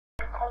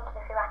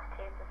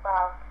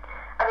well.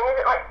 I mean,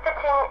 is it like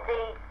fitting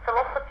the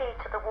philosophy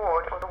to the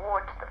ward or the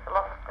ward to the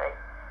philosophy?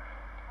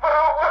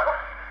 Well,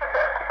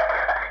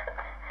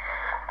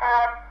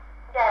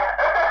 yeah.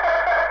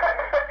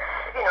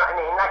 If you know what I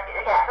mean, like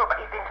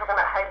you've been talking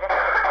about holistic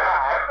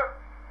care,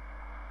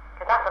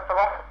 because that's a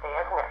philosophy,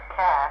 isn't it?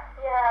 Care.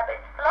 Yeah, but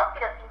it's philosophy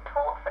that's been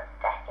taught for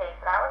decades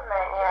now, isn't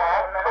it?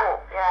 Yeah,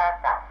 taught. Yeah.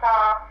 That's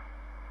our.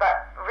 But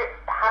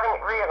having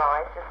it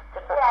realised is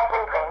different. Yeah,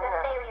 it's putting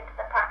the theory into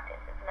the practice,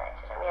 isn't it?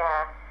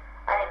 Yeah.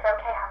 And it's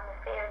okay having the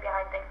theory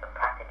behind things, but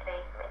practically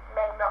it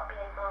may not be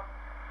able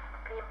to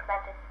be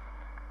implemented.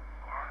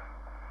 Yeah.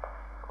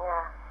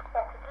 Yeah.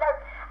 Yes, it's low.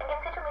 And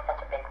considering we're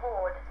such a big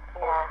ward,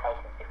 40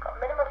 patients, we've got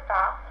minimal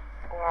staff,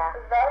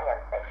 very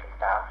unsafely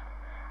staffed,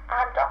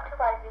 and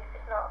doctor-wise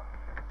it's not,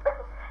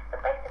 so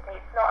basically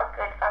it's not a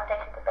good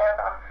foundation to build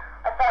on.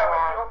 I thought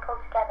if you all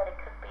pulled together it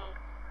could be.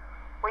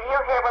 Were you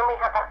here when we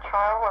had that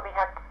trial when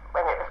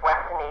it was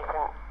West and East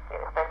and it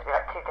was supposed to be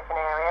like two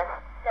different areas?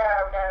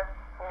 No.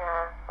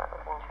 Yeah, that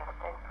was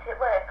interesting. Did it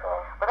work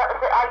or? Well, that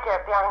was the idea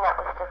behind that,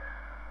 was to,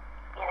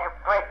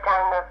 break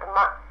down the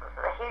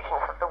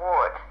hugeness of the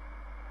ward.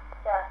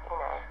 Yeah.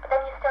 But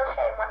then you're still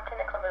sharing one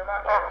clinical room,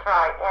 aren't you? That's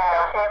right, yeah.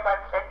 You're still sharing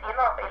one, so you're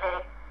not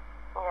really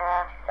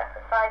two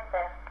separate sides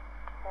there.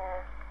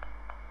 Yeah.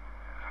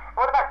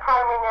 What about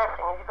primary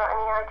nursing? Have you got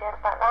any ideas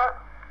about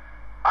that?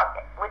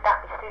 Would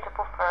that be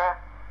suitable for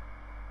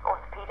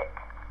orthopaedic?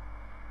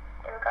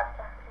 In regards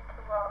to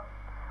what?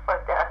 Well,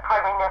 a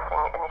primary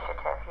nursing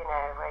initiative,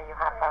 where you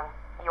have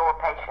your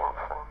patients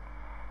and,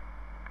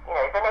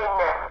 the name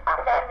nurse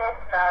aspect. The name nurse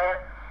scenario.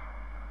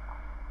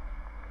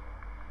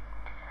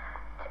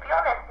 To be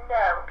honest,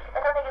 no, because I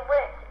don't think it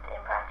works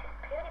in practice,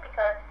 purely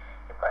because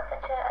you've got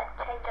such a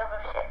changeover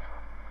of shifts,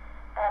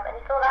 and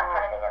it's all that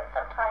kind of thing, and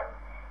sometimes,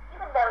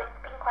 even though it's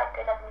been quite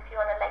good, as in if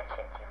you're on a late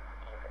shift,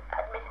 you've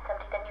admitted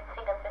somebody, then you'd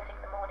see them first thing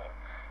in the morning.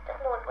 It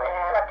doesn't always work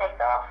to have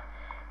days off.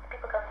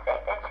 People go sick,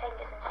 there are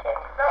changes in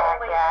shifts. It's not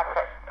always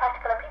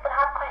practical, and people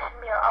have questioned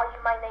me, are you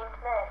my named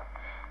nurse?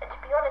 And to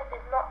be honest,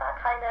 there's not that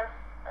kind of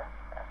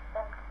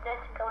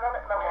nursing going on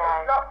at the moment.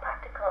 It's not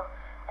practical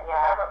at the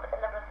moment with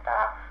the number of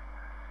staff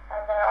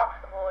and they're off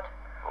the ward.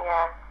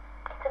 Yeah.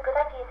 It's a good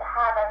idea to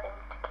have as in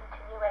to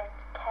continuation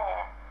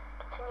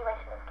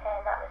of care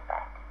in that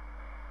respect.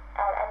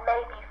 And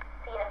maybe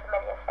seeing a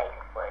familiar face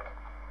would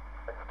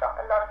stop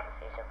a lot of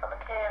confusion from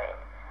occurring,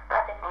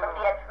 as in from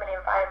the unfamiliar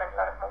environment, a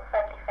lot of more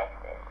friendly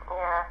faces.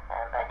 Yeah.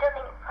 But I don't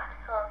think it's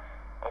practical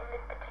in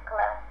this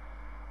particular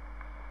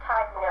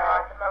time we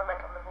are at the moment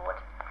on the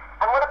ward.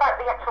 And what about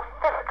the actual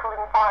physical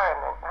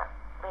environment that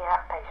we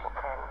have patients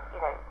in?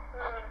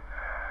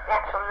 The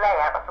actual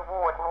layout of the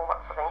ward and all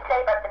that sort of thing. You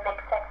say about the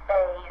mixed-sex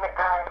bays, you're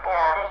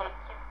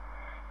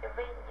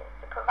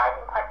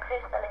providing quite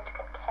personal,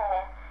 intricate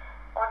care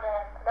on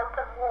an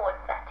open ward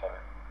setting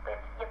with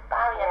your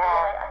barrier,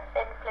 a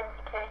thin,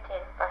 flimsy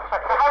curtain. That's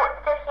right. So you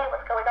can still hear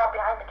what's going on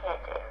behind the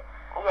curtain.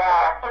 Yeah.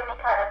 That's the only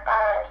kind of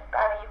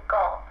barrier you've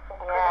got for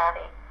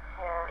privacy,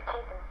 which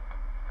isn't.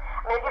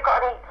 I mean, have you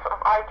got any sort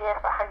of ideas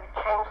about how you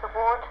change the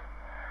ward?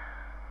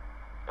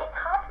 It's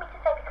hard for me to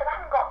say because I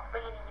haven't got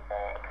really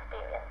the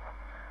experience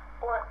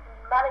or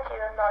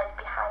managerial knowledge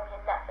behind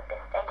me enough at this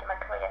stage in my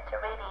career to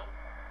really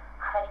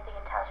have anything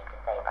intelligent to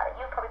say about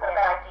it. You've probably got a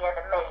better idea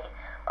than me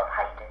of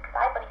how you do it, because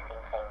I've only seen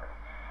things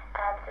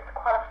since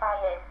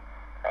qualifying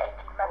for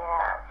 18 months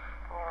now.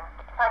 Yeah.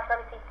 So I can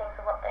only see things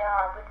for what they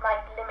are with my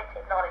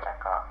limited knowledge I've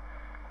got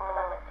at the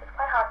moment. So it's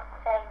quite hard to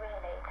say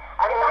really.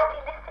 There's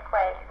idealistic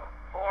ways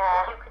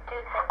that you could do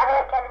things. I mean,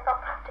 again, it's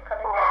not practical,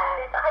 is it?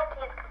 There's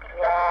ideas can be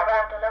floating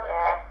around all over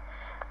the place.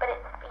 But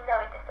it's,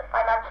 it's the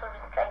financial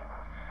restraints.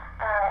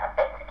 And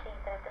basically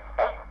the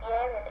space, the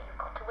area that you've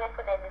got to work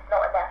within is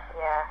not enough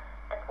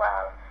as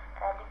well.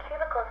 The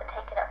cubicles are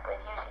taken up with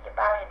usually your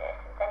barrier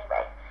nurses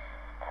anyway.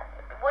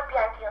 It would be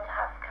ideal to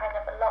have kind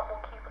of a lot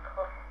more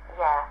cubicles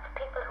for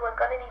people who are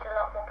going to need a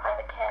lot more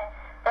private care.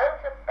 Those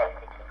who are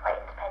basically quite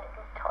independent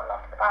can toddle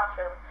off to the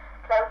bathroom,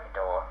 close the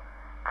door,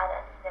 and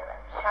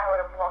shower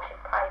and wash in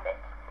private.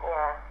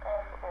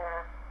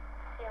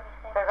 See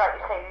everything. So like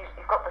you say,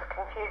 you've got this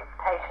confused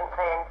patient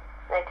saying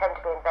they tend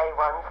to be in bay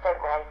ones, don't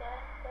they?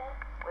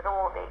 With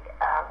all the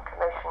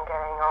commotion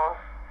going on.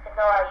 The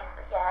noise,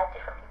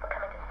 different people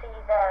coming to see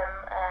them,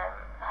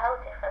 a whole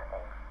different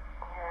thing.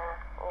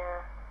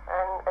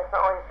 And it's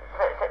not always,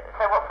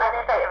 so what's the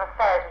state of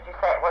affairs would you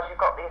say it was?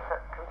 You've got this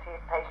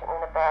confused patient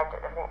in a bed,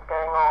 everything's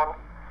going on,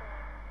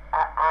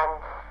 and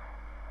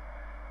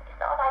it's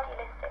not an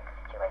idealistic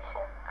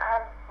situation,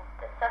 and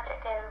the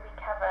subject area we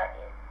cover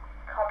is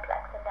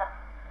complex enough.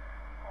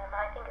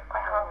 I think it's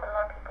quite hard for a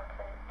lot of people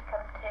to come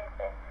to terms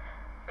with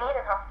being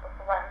in hospital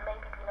for one,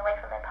 maybe being away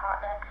from their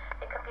partner.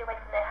 It could be away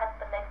from their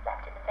husband they've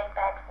slept in the same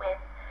bed with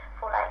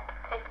for like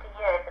 50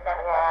 years, and then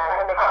and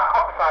then they've got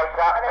hot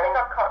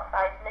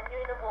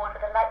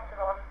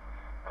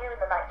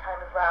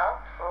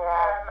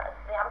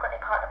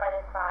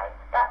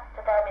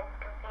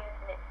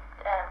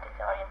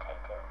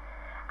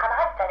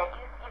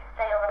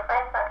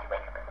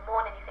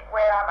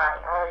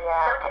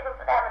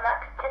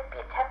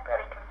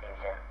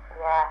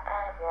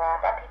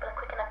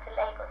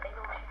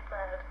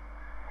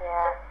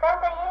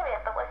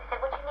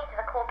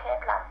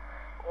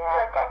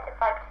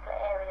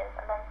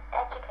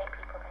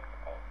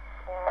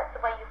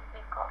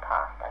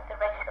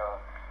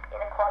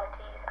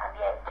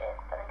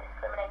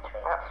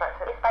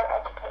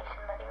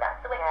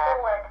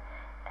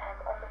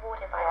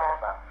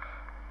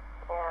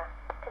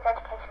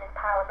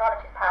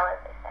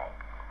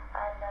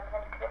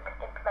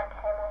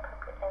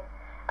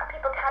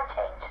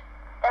change.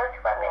 Those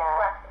who are a bit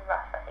worse and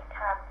rough, I think,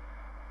 can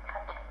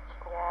change.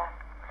 Yeah.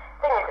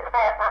 Thing is,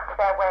 that's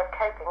their way of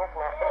coping,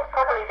 isn't it? It's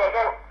probably they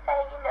don't... Say,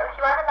 if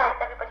you analyse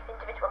everybody's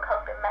individual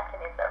coping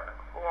mechanisms,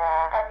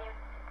 you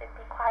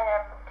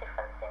require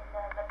difference in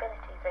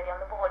abilities, really, on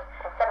the board.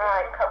 Some people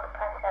can cope with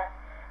pressure,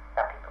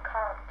 some people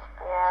can't.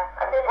 Yeah,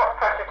 and what's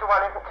pressure to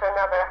one isn't to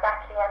another.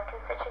 Exactly, and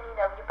considering,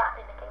 you're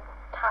battling against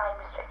time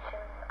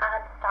restrictions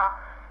and staff,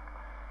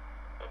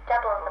 it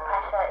doubles the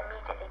pressure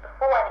immediately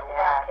before anything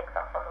else kicks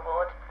off on the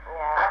ward.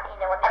 Yeah.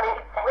 And,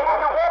 when you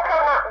walk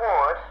on that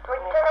ward,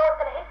 you don't know what's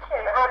going to hit you.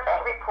 You have to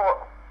report,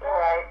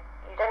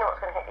 you don't know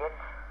what's going to hit you,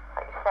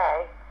 like you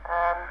say.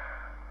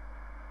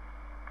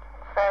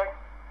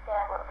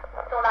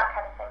 It's all that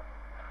kind of thing.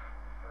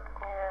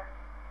 Yeah.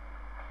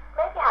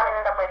 Maybe having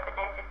somewhere for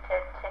nurses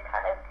to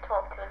kind of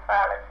talk to as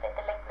well, as say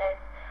the link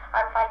nurse.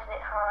 I'm finding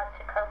it hard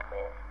to cope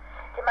with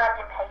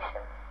demanding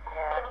patients.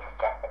 Can you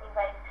suggest any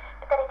ways?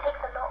 But then it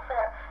takes a lot for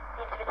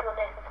the individual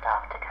nurse and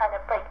staff to kind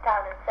of break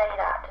down and say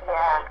that to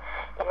somebody.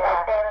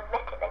 They're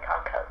admitting they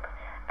can't cope,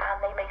 and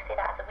they may see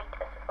that as a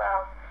weakness as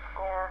well.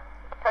 Yeah.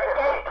 So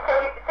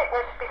you think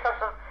there should be some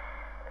sort of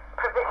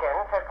provision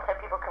so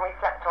people can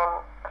reflect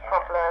on the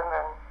problem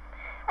and...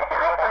 I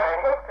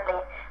find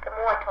personally, the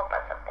more I talk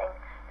about something,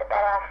 the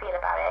better I feel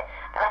about it.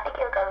 And I think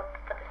it'll go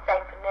for the same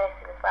for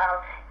nursing as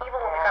well.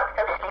 Even when we go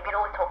socially, we're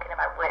always talking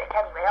about work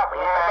anyway, aren't we?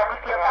 But then we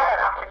feel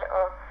better after a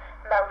little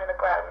moan and a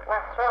groan.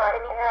 That's right.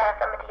 And you need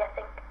somebody, I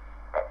think,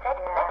 that's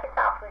like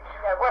yourself, who's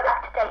up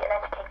to date and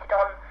educated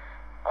on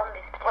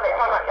this particular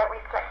it's like a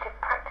reflective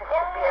practice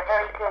would be a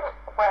very good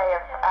way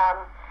of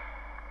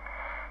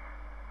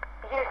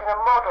using a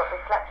model of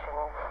reflection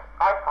is,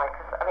 I find,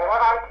 because what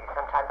I do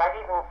sometimes, I've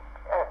even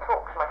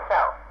talked to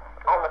myself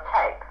on the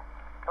tape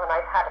when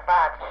I've had a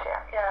bad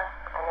shift,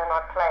 and then I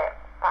play it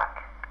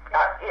back. So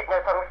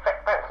I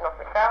reflect bouncing off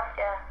myself.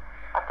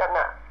 I've done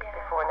that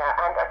before now,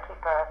 and I keep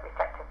a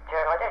reflective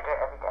journal. I don't do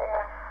it every day,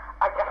 but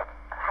I just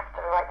have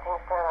to write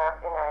things down,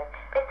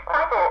 It's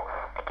my thoughts.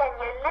 Again,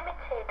 you're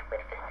limited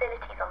with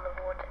facilities on the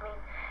ward.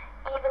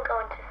 Even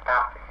going to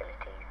staff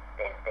facilities,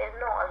 there's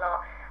not a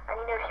lot. And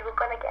if you were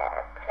going to get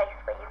a place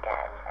where you get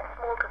a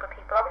small group of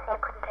people, obviously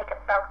you couldn't take a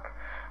bulk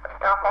of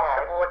staff off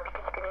the ward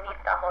because you're going to need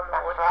staff on the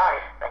ward.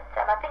 Right. But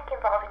I think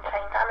involving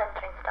trained and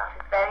untrained staff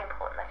is very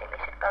important. I think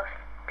they should both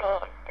be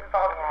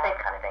involved in the same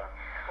kind of thing.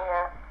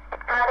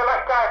 And so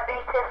like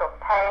diabetes or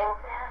pain,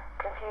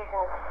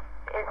 confusion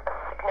is a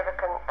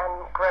significant and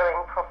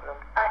growing problem.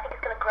 I think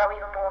it's going to grow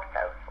even more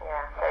so.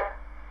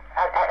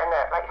 And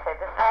like you say,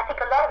 I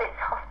think a lot of it's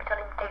hospital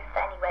induced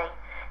anyway.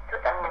 So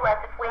it's up to us,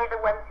 if we're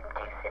the ones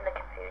inducing the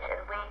confusion,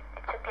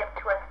 it should be up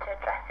to us to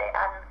address it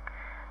and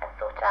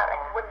sort it out. Like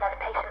you wouldn't let a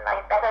patient lie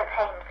in bed in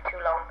pain for too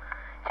long.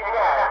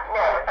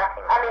 No.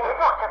 It's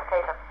not just a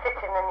case of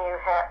fitting the new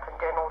hip and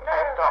doing all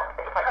stop.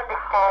 It's like the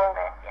whole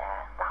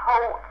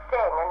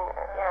thing,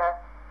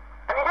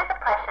 and it is a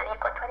pressure. You've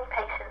got 20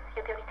 patients,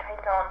 you're going to be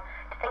trained on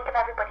to think of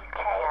everybody's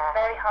care. It's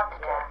very hard to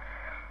do.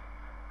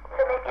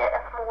 So maybe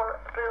a small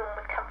room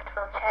with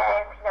comfortable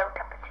chairs,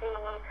 cup of tea.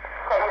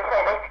 So you're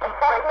saying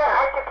basically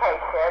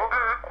education,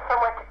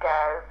 somewhere to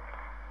go,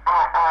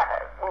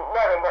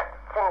 knowing that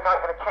things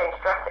aren't going to change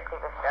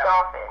drastically with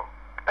staffing.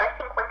 But I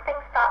think when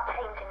things start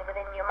changing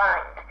within your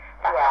mind,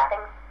 that's when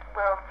things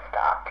will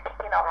start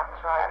kicking off. That's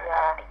right,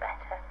 and be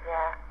better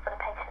for the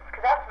patients.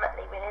 Because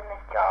ultimately we're in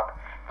this job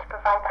to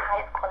provide the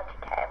highest quality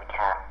care we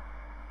can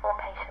for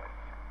patients.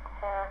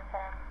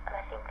 And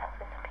I think that's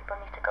where some people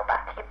need to go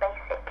back to your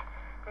basic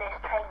nurse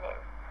training.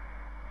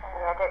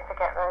 Don't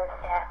forget those.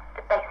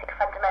 The basic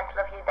fundamental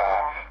of you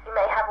there. You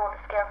may have all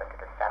the skills under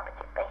the sun, but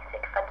your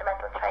basic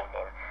fundamental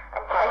training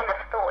and train of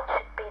thought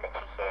should be that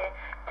you're here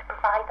to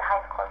provide the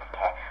highest quality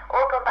care.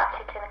 All go back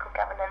to your clinical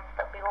governance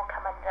that we all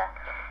come under.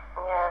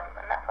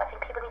 And that's why I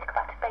think people need to go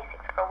back to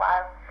basics for a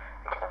while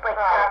and just break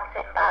down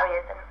certain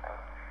barriers. And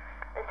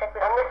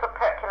this will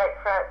percolate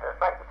throughout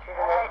through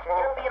the nursing.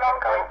 It'll be an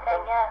ongoing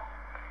thing,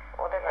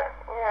 Whatever.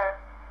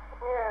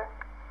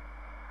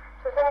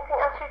 So is there anything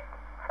else you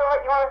feel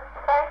like you want to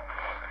say?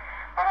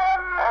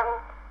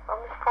 On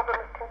this problem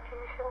of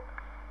confusion?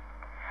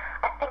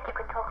 I think you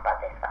could talk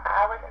about this for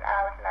hours and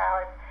hours and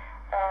hours.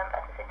 As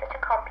I say, such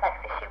a complex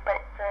issue,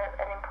 but it's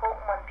an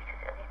important one because,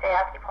 as you say,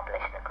 as the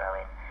population are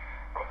growing,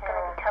 it's going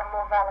to become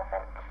more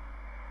relevant.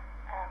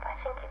 But I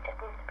think it just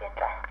needs to be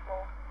addressed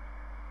more.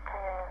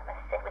 As I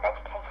said, with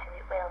education,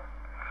 it will.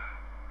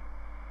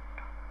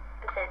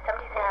 So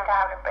somebody sitting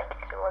down and breaking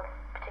through all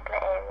these particular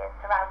areas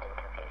surrounding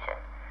confusion,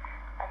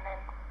 and then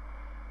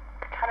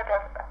trying to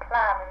build a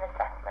plan and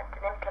assessment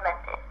and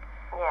implement it.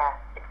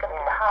 It's going to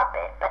be the hard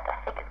bit, but I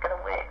think it's going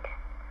to work.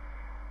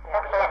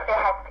 Everybody gets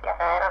their heads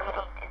together and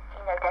really is,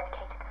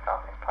 dedicated to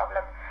solving this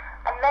problem.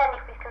 And then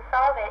if we can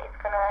solve it, it's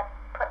going to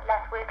put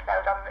less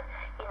workload on the,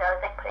 as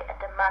they put it, a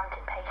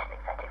demanding patient,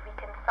 etc. If we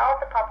can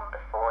solve the problem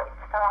before it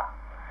starts,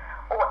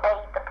 or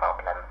aid the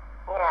problem,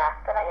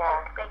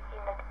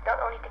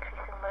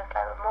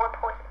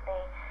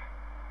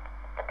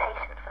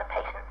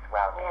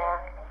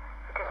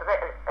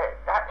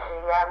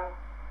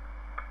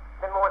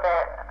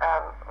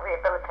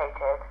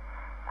 rehabilitated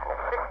and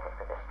assisted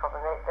with this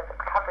problem, the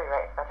recovery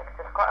rate is better, because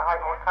there's quite a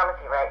high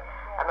mortality rate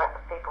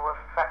amongst people with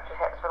fractured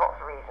hips for lots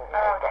of reasons. You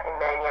know, get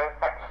pneumonia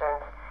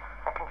infections,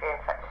 secondary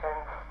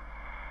infections,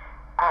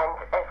 and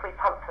if we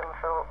pump them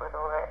with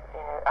all the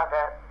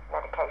other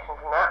medications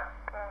and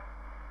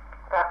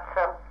that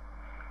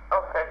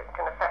also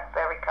can affect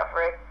their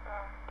recovery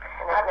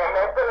and their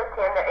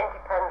mobility and their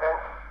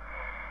independence.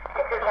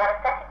 Particularly the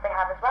anaesthetic they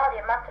have as well,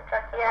 the amount of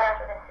drugs that go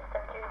through the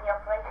system during the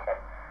operation,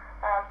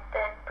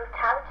 the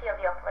brutality of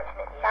the operation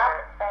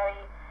itself is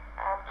very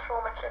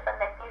trauma-driven.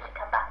 They usually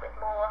come back with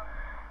more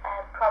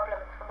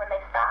problems from when they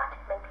started,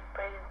 maybe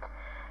bruised,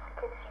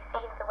 because you've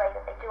seen the way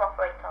that they do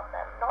operate on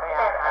them. Not in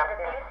an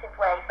abusive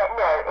way, but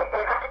no, it's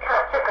a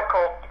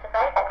typical it's a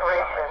very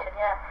operation.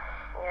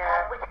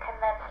 Which can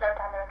then slow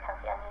down the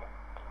recovery and the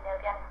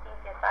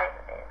anaesthesia side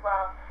of it as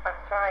well.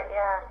 That's right,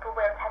 People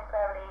will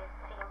temporarily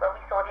see, well, we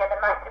saw the other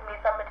night that we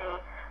had somebody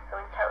who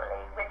was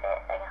totally with it,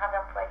 they had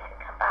an operation,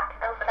 come back,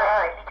 and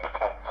overnight really just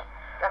change.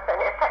 That's it. And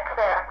it affects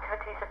their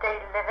activities of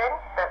daily living,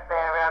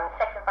 their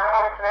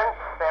continence,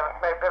 their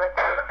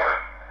mobility,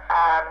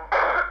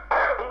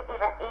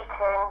 even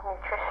eating,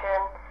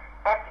 nutrition,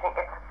 everything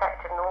gets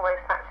affected, and all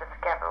those factors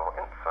together will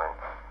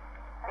influence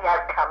the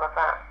outcome of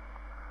that.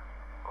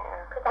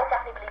 Because I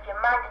definitely believe your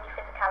mind and your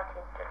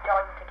physicality are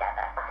joined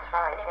together. That's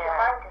right, and if your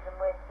mind isn't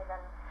working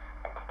and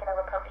ticking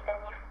over properly,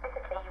 then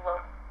physically you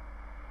won't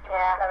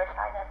flourish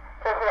either.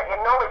 So it's an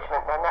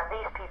acknowledgement then that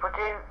these people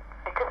do,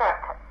 because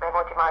they're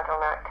more demanding on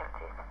their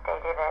activities,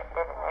 daily living,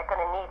 they're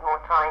going to need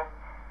more time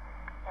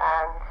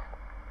and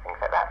things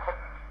like that. So,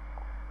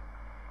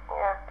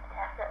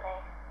 definitely.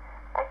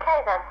 Okay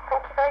then,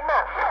 thank you very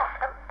much.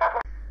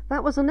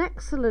 That was an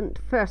excellent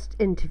first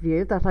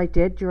interview that I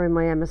did during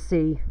my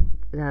MSc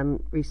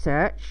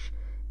research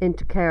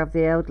into care of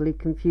the elderly,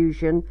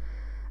 confusion,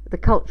 the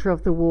culture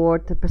of the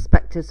ward, the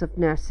perspectives of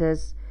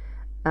nurses,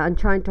 and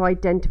trying to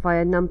identify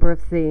a number of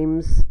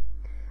themes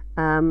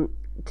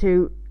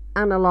to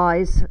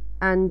analyse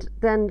and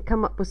then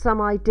come up with some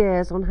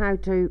ideas on how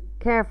to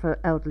care for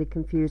elderly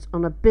confused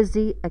on a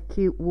busy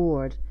acute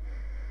ward.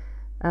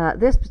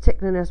 This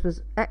particular nurse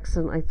was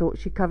excellent. I thought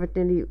she covered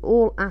nearly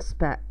all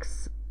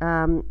aspects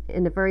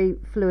in a very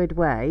fluid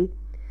way.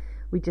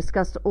 We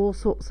discussed all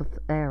sorts of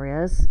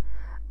areas.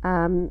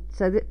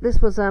 So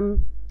this was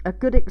a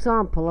good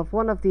example of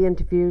one of the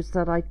interviews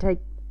that I'd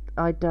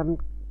done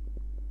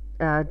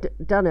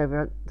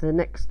over the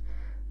next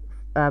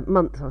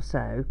month or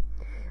so.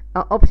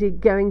 Obviously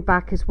going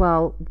back as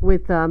well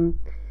with a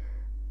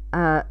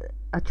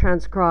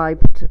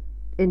transcribed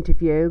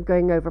interview,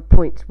 going over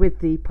points with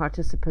the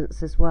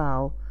participants as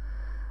well.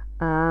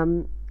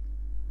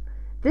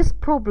 This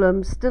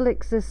problem still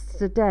exists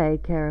today,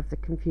 care of the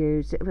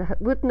confused. It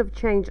wouldn't have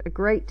changed a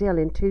great deal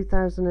in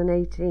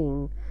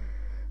 2018.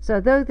 So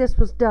though this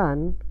was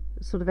done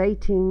sort of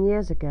 18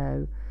 years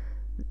ago,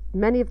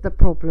 many of the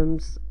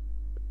problems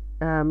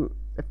of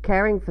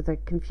caring for the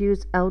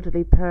confused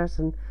elderly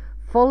person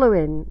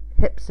following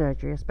hip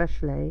surgery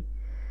especially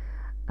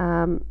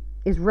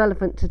is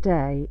relevant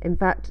today. In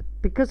fact,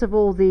 because of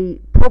all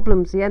the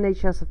problems the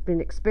NHS have been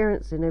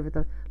experiencing over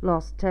the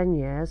last 10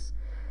 years,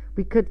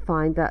 we could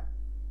find that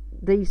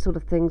these sort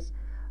of things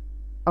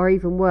are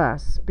even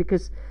worse,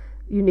 because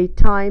you need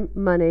time,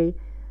 money,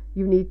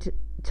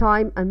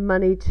 time and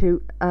money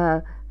to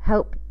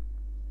help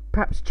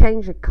perhaps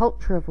change the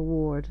culture of a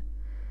ward,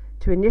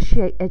 to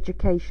initiate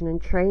education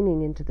and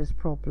training into this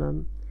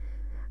problem,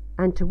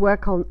 and to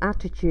work on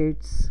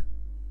attitudes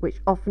which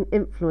often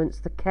influence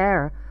the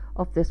care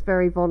of this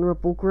very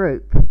vulnerable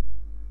group.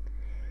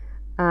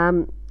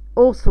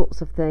 All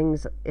sorts of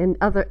things in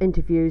other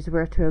interviews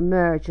were to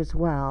emerge as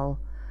well,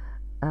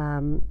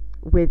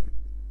 with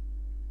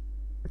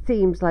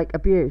themes like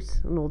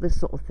abuse and all this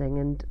sort of thing,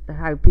 and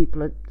how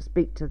people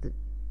speak to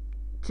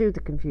the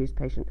confused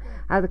patient,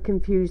 how the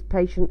confused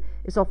patient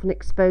is often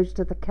exposed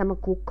to the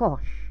chemical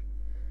cosh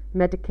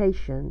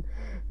medication.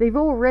 They've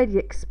already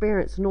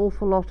experienced an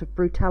awful lot of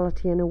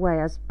brutality in a way,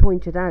 as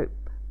pointed out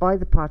by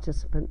the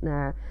participant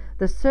there.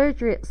 The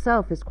surgery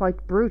itself is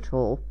quite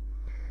brutal,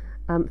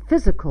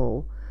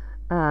 physical.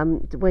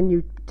 When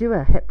you do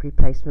a hip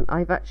replacement,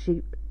 I've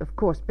actually, of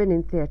course, been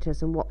in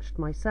theatres and watched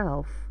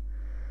myself.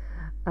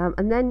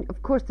 And then,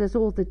 of course, there's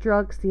all the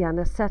drugs, the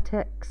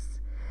anaesthetics,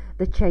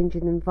 the change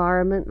in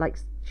environment. Like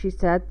she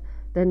said,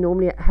 they're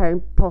normally at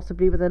home,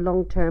 possibly with a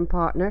long-term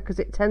partner, because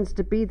it tends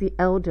to be the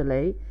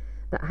elderly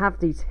that have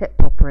these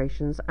hip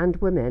operations, and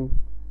women.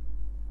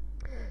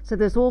 So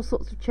there's all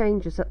sorts of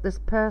changes that this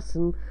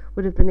person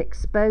would have been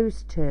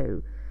exposed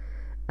to,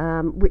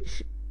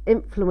 which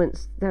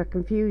influence their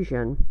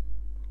confusion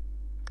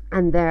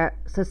and their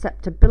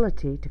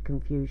susceptibility to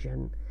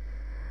confusion.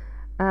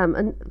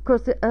 And of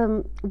course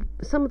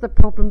some of the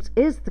problems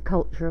is the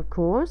culture, of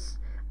course,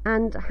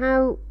 and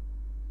how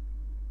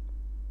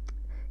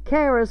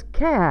carers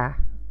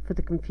care for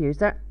the confused,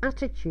 their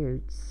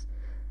attitudes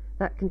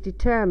that can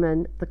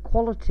determine the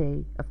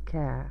quality of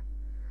care.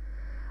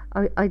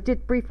 I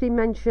did briefly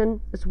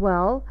mention as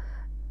well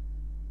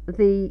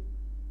the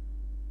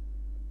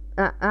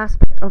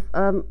aspect of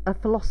a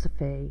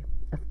philosophy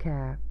of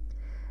care.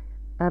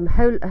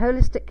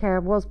 Holistic care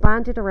was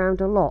bandied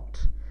around a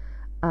lot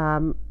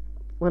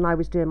when I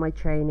was doing my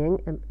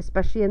training,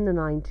 especially in the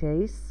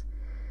 90s,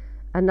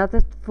 and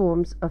other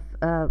forms of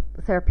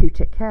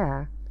therapeutic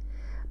care.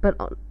 But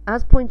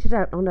as pointed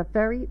out, on a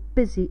very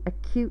busy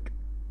acute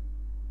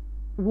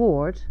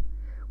ward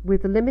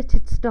with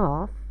limited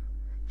staff,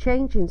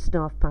 changing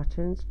staff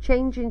patterns,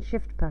 changing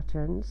shift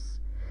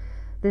patterns,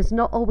 there's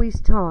not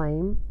always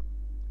time,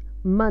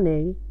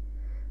 money,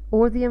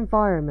 or the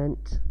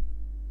environment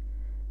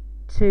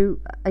to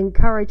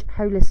encourage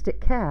holistic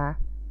care.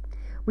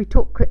 We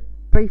talked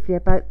briefly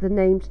about the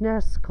named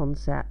nurse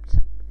concept.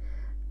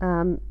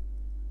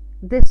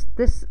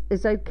 This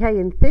is okay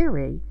in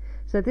theory,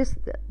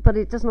 but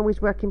it doesn't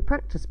always work in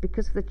practice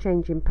because of the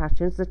changing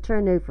patterns, the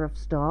turnover of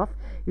staff.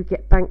 You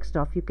get bank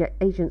staff, you get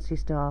agency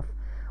staff,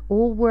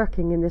 all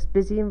working in this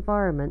busy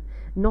environment,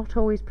 not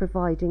always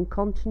providing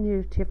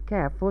continuity of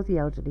care for the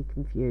elderly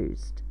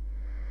confused.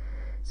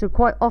 So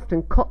quite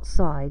often cot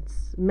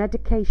sides,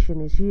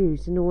 medication is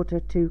used in order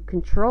to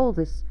control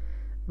this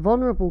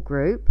vulnerable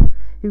group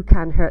who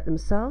can hurt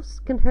themselves,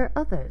 can hurt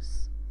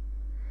others.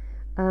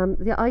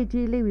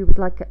 Ideally, we would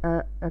like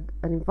an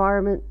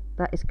environment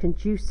that is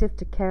conducive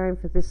to caring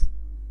for this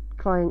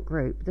client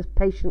group, this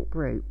patient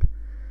group,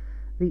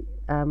 the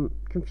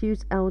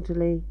confused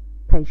elderly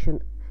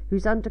patient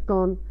who's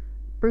undergone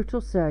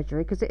brutal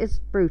surgery, because it is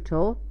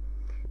brutal,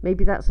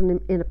 maybe that's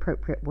an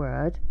inappropriate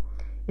word,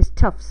 it's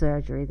tough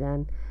surgery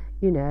then,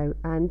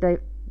 and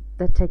they're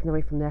taken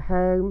away from their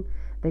home,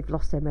 they've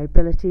lost their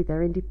mobility,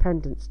 their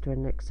independence to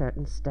a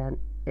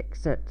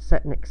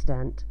certain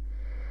extent.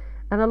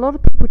 And a lot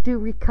of people do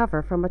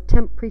recover from a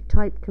temporary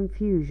type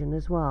confusion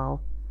as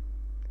well.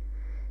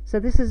 So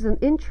this is an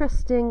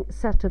interesting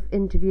set of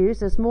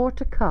interviews. There's more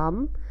to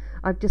come.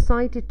 I've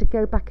decided to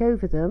go back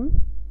over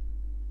them.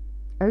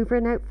 Over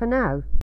and out for now.